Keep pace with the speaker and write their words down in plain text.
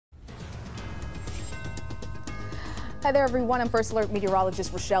Hi there, everyone. I'm First Alert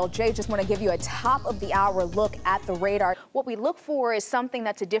Meteorologist Rachael. Just want to give you a top of the hour look at the radar. What we look for is something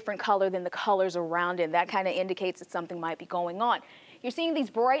that's a different color than the colors around it. That kind of indicates that something might be going on. You're seeing these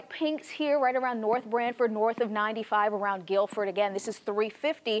bright pinks here right around North Branford, north of 95 around Guilford. Again, this is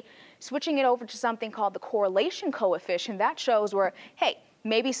 350. Switching it over to something called the correlation coefficient. That shows where, hey,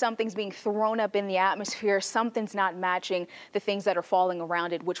 maybe something's being thrown up in the atmosphere, something's not matching the things that are falling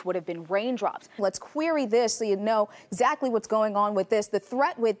around it, which would have been raindrops. Let's query this so you know exactly what's going on with this. The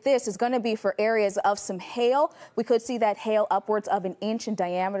threat with this is going to be for areas of some hail. We could see that hail upwards of 1 inch in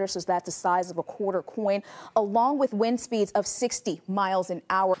diameter, so that's the size of a quarter coin, along with wind speeds of 60 miles an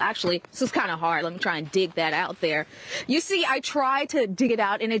hour. Actually, this is kind of hard. Let me try and dig that out there. You see, I tried to dig it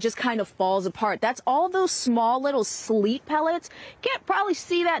out and it just kind of falls apart. That's all those small little sleet pellets. Can't probably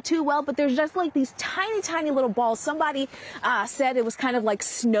see that too well, but there's just like these tiny little balls. Somebody said it was kind of like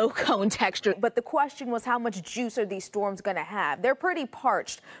snow cone texture, but the question was, how much juice are these storms going to have? They're pretty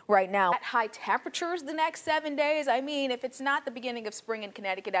parched right now. At high temperatures the next 7 days, I mean, if it's not the beginning of spring in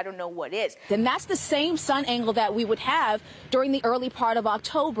Connecticut, I don't know what is. Then that's the same sun angle that we would have during the early part of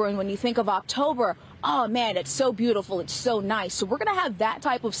October. And when you think of October, oh man, it's so beautiful, it's so nice. So we're going to have that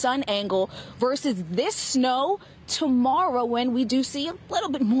type of sun angle versus this snow tomorrow when we do see a little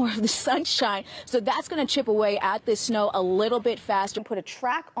bit more of the sunshine. So that's going to chip away at this snow a little bit faster. Put a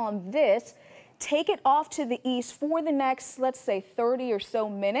track on this, take it off to the east for the next, let's say, 30 or so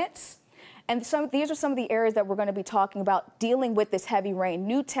minutes. And these are some of the areas that we're going to be talking about dealing with this heavy rain.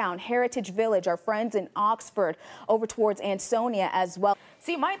 Newtown, Heritage Village, our friends in Oxford, over towards Ansonia as well.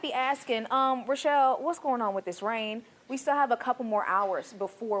 So you might be asking, Rachael, what's going on with this rain? We still have a couple more hours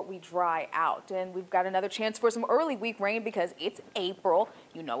before we dry out, and we've got another chance for some early week rain because it's April.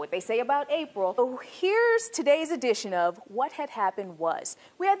 You know what they say about April. So here's today's edition of What Had Happened Was.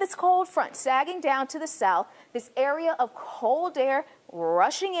 We had this cold front sagging down to the south, this area of cold air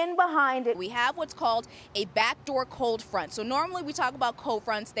rushing in behind it. We have what's called a backdoor cold front. So normally we talk about cold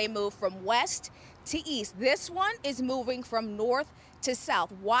fronts, they move from west to east. This one is moving from north to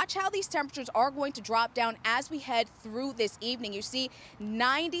south. Watch how these temperatures are going to drop down as we head through this evening. You see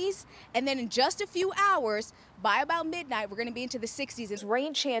 90s, and then in just a few hours, by about midnight, we're going to be into the 60s.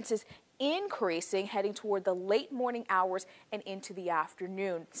 Rain chances increasing heading toward the late morning hours and into the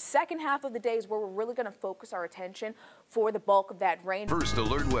afternoon. Second half of the day is where we're really going to focus our attention for the bulk of that rain. First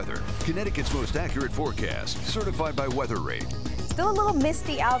Alert Weather, Connecticut's most accurate forecast, certified by Weather Rate. Still a little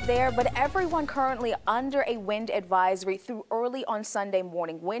misty out there, but everyone currently under a wind advisory through early on Sunday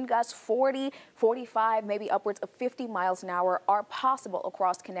morning. Wind gusts 40, 45, maybe upwards of 50 miles an hour are possible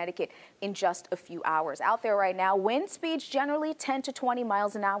across Connecticut in just a few hours. Out there right now, wind speeds generally 10 to 20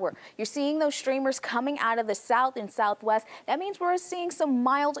 miles an hour. You're seeing those streamers coming out of the south and southwest. That means we're seeing some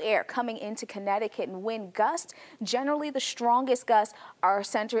mild air coming into Connecticut, and wind gusts, generally the strongest gusts are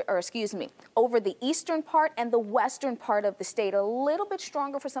over the eastern part and the western part of the state. A little bit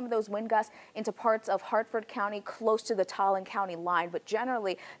stronger for some of those wind gusts into parts of Hartford County, close to the Tallinn County line. But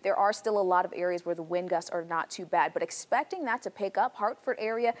generally, there are still a lot of areas where the wind gusts are not too bad. But expecting that to pick up, Hartford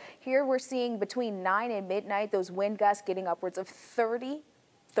area, here we're seeing between 9 and midnight, those wind gusts getting upwards of 30,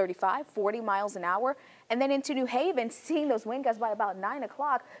 35, 40 miles an hour. And then into New Haven, seeing those wind gusts by about 9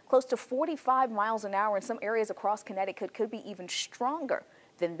 o'clock, close to 45 miles an hour. In some areas across Connecticut could be even stronger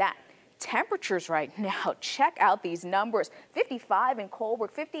than that. Temperatures right now, check out these numbers. 55 in Colebrook,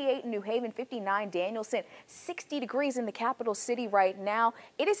 58 in New Haven, 59 Danielson, 60 degrees in the capital city right now.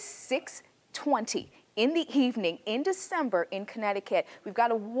 It is 6:20 in the evening in December in Connecticut. We've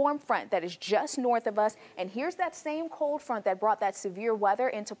got a warm front that is just north of us, and here's that same cold front that brought that severe weather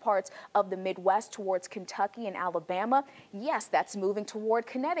into parts of the Midwest towards Kentucky and Alabama. Yes, that's moving toward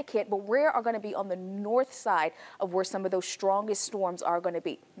Connecticut, but we are going to be on the north side of where some of those strongest storms are going to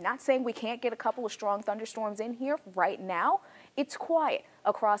be. Not saying we can't get a couple of strong thunderstorms in here right now. It's quiet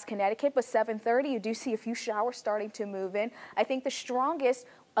across Connecticut, but 7:30, you do see a few showers starting to move in. I think the strongest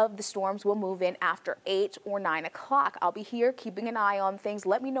of the storms will move in after 8 or 9 o'clock. I'll be here keeping an eye on things.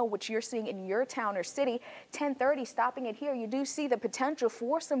 Let me know what you're seeing in your town or city. 10:30, stopping it here, you do see the potential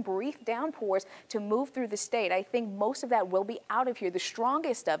for some brief downpours to move through the state. I think most of that will be out of here. The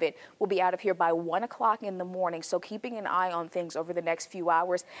strongest of it will be out of here by 1 o'clock in the morning. So keeping an eye on things over the next few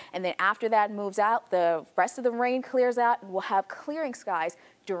hours. And then after that moves out, the rest of the rain clears out, and we'll have clearing skies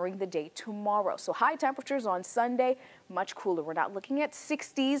during the day tomorrow. So high temperatures on Sunday, much cooler. We're not looking at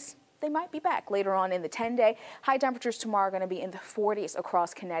 60s they might be back later on in the 10-day. High temperatures tomorrow are going to be in the 40s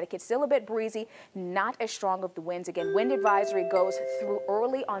across Connecticut. Still a bit breezy, not as strong of the winds. Again, wind advisory goes through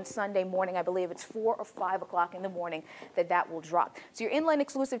early on Sunday morning. I believe it's 4 or 5 o'clock in the morning that will drop. So your inland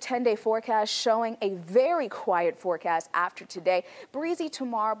exclusive 10-day forecast showing a very quiet forecast after today. Breezy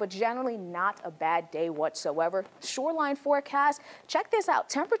tomorrow, but generally not a bad day whatsoever. Shoreline forecast, check this out.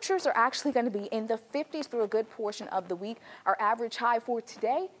 Temperatures are actually going to be in the 50s through a good portion of the week. Our average high for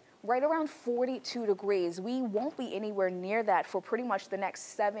today, right around 42 degrees. We won't be anywhere near that for pretty much the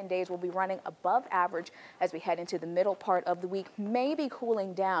next 7 days. We'll be running above average as we head into the middle part of the week, maybe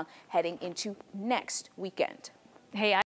cooling down heading into next weekend. Hey,